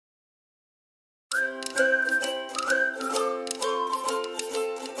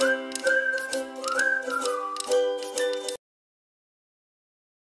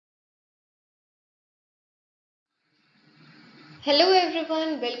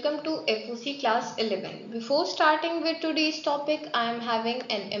everyone, welcome to FOC Class 11. Before starting with today's topic, I am having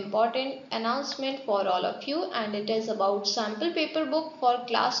an important announcement for all of you, and it is about sample paper book for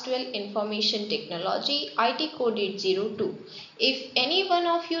Class 12 Information Technology IT Code 802. If any one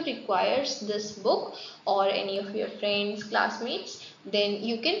of you requires this book or any of your friends, classmates, then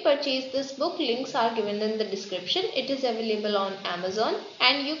you can purchase this book. Links are given in the description. It is available on Amazon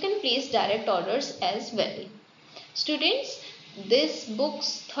and you can place direct orders as well. Students, this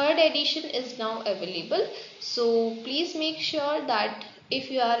book's third edition is now available, so please make sure that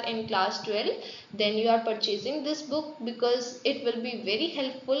if you are in class 12 then you are purchasing this book because it will be very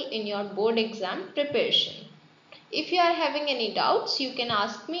helpful in your board exam preparation. If you are having any doubts, you can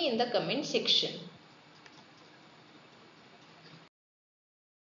ask me in the comment section.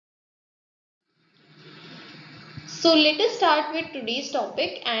 So let us start with today's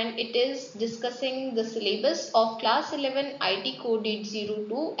topic, and it is discussing the syllabus of class 11 IT Code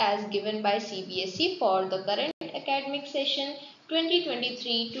 802 as given by CBSE for the current academic session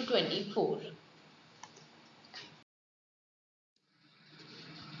 2023 to 24.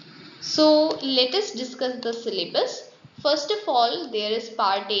 So let us discuss the syllabus. First of all, there is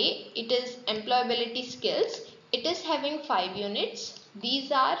part A. It is employability skills. It is having 5 units.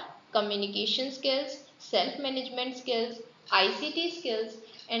 These are communication skills, self-management skills, ICT skills,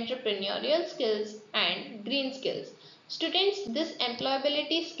 entrepreneurial skills, and green skills. Students, this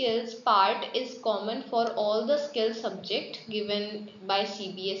employability skills part is common for all the skill subject given by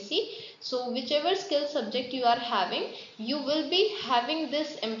CBSE. So whichever skill subject you are having, you will be having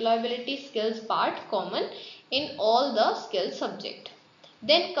this employability skills part common in all the skill subject.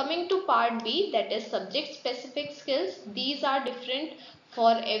 Then coming to part B, that is subject specific skills. These are different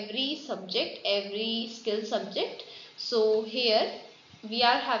for every subject, every skill subject. So here we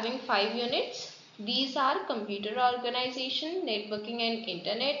are having 5 units. These are computer organization, networking and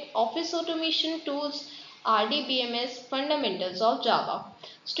internet, office automation tools, RDBMS, fundamentals of Java.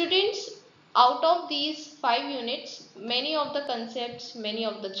 Students, out of these 5 units, many of the concepts, many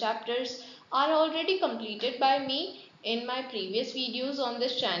of the chapters are already completed by me in my previous videos on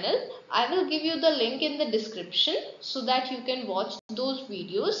this channel. I will give you the link in the description so that you can watch those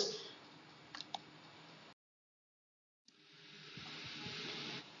videos.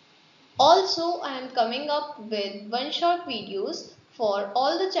 Also, I am coming up with one-shot videos for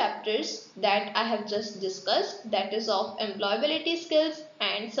all the chapters that I have just discussed, that is of employability skills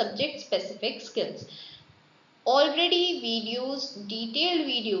and subject-specific skills. Already detailed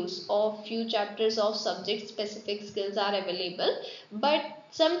videos of few chapters of subject-specific skills are available, but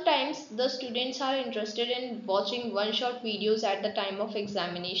sometimes the students are interested in watching one-shot videos at the time of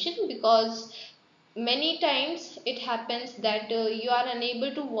examination because many times it happens that you are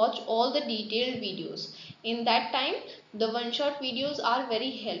unable to watch all the detailed videos. In that time, the one shot videos are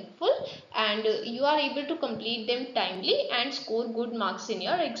very helpful and you are able to complete them timely and score good marks in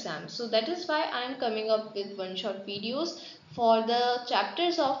your exam. So that is why I am coming up with one shot videos for the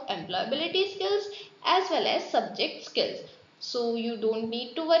chapters of employability skills as well as subject skills. So you don't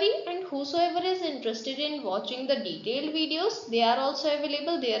need to worry, and whosoever is interested in watching the detailed videos, they are also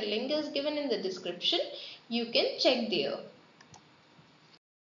available. Their link is given in the description. You can check there.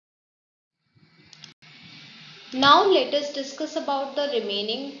 Now let us discuss about the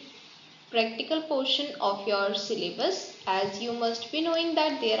remaining practical portion of your syllabus. As you must be knowing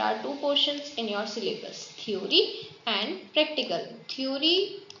that there are two portions in your syllabus, theory and practical.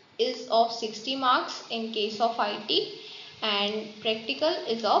 Theory is of 60 marks in case of IT and practical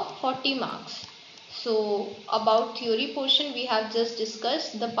is of 40 marks. So about theory portion we have just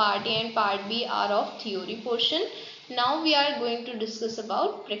discussed. The part A and part B are of theory portion. Now we are going to discuss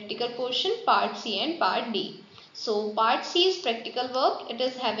about practical portion, part C and part D. So part C is practical work. It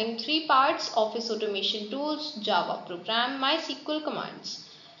is having 3 parts: office automation tools, Java program, MySQL commands.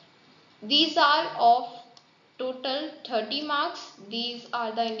 These are of total 30 marks. These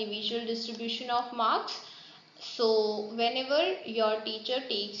are the individual distribution of marks. So whenever your teacher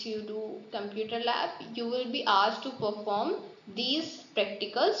takes you to computer lab, you will be asked to perform these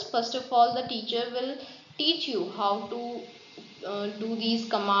practicals. First of all, the teacher will teach you how to do these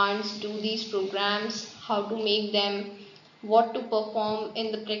commands, do these programs, how to make them, what to perform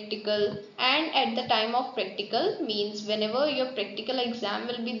in the practical. And at the time of practical means whenever your practical exam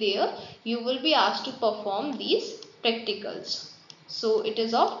will be there, you will be asked to perform these practicals. So it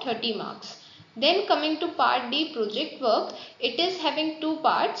is of 30 marks. Then coming to part D, project work, it is having 2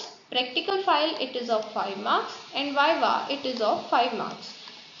 parts. Practical file, it is of 5 marks, and Viva, it is of 5 marks.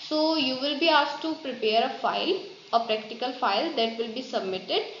 So you will be asked to prepare a file, a practical file that will be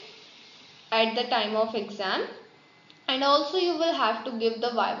submitted at the time of exam, and also you will have to give the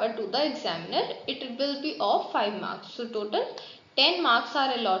viva to the examiner. It will be of 5 marks. So total 10 marks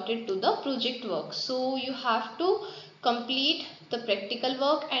are allotted to the project work. So you have to complete the practical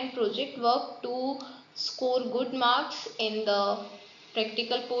work and project work to score good marks in the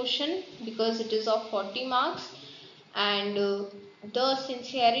practical portion, because it is of 40 marks. And the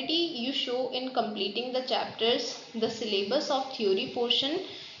sincerity you show in completing the chapters, the syllabus of theory portion,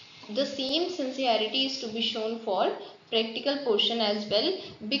 the same sincerity is to be shown for practical portion as well,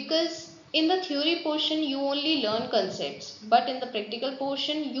 because in the theory portion you only learn concepts, but in the practical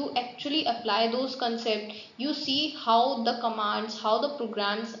portion you actually apply those concepts. You see how the commands, how the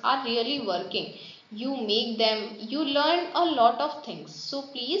programs are really working, you make them, you learn a lot of things. So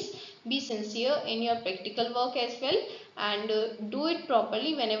please be sincere in your practical work as well, and do it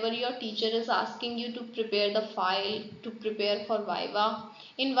properly whenever your teacher is asking you to prepare the file, to prepare for viva.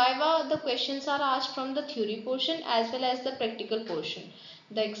 In viva, the questions are asked from the theory portion as well as the practical portion.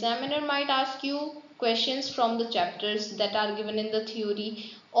 The examiner might ask you questions from the chapters that are given in the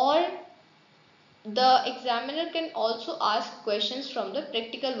theory, or the examiner can also ask questions from the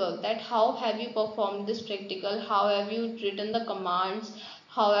practical work, that how have you performed this practical, how have you written the commands,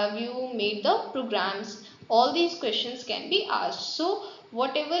 how have you made the programs. All these questions can be asked. So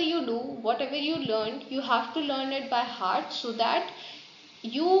whatever you do, whatever you learned, you have to learn it by heart, so that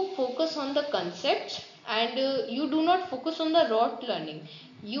you focus on the concepts, and you do not focus on the rote learning.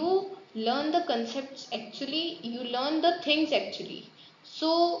 You learn the concepts actually, you learn the things actually.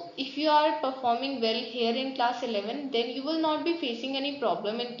 So if you are performing well here in class 11, then you will not be facing any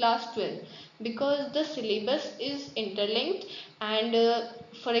problem in class 12, because the syllabus is interlinked. And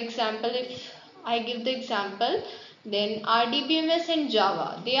for example, if I give the example, then RDBMS and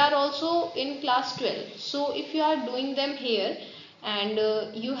Java, they are also in class 12. So if you are doing them here, and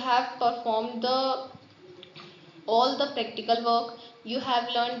you have performed the all the practical work, you have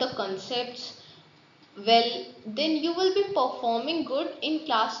learned the concepts well, then you will be performing good in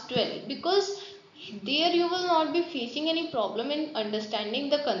class 12, because there you will not be facing any problem in understanding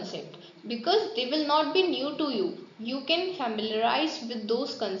the concept, because they will not be new to you. You can familiarize with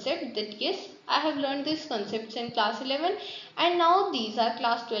those concepts, that yes, I have learned these concepts in class 11 and now these are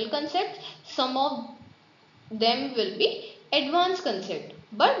class 12 concepts. Some of them will be advanced concept,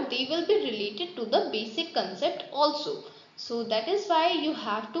 but they will be related to the basic concept also. So that is why you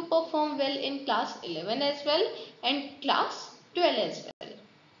have to perform well in class 11 as well and class 12 as well.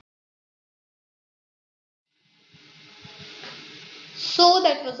 So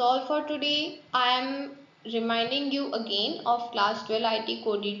that was all for today. I am reminding you again of class 12 IT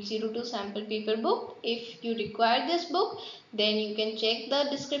Code 02 sample paper book. If you require this book, then you can check the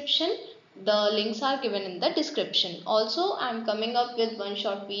description. The links are given in the description. Also, I am coming up with one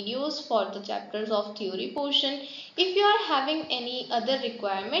short videos for the chapters of theory portion. If you are having any other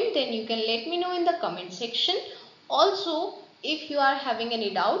requirement, then you can let me know in the comment section. Also, if you are having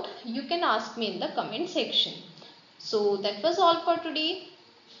any doubt, you can ask me in the comment section. So that was all for today.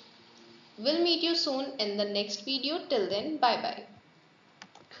 We'll meet you soon in the next video. Till then, bye bye.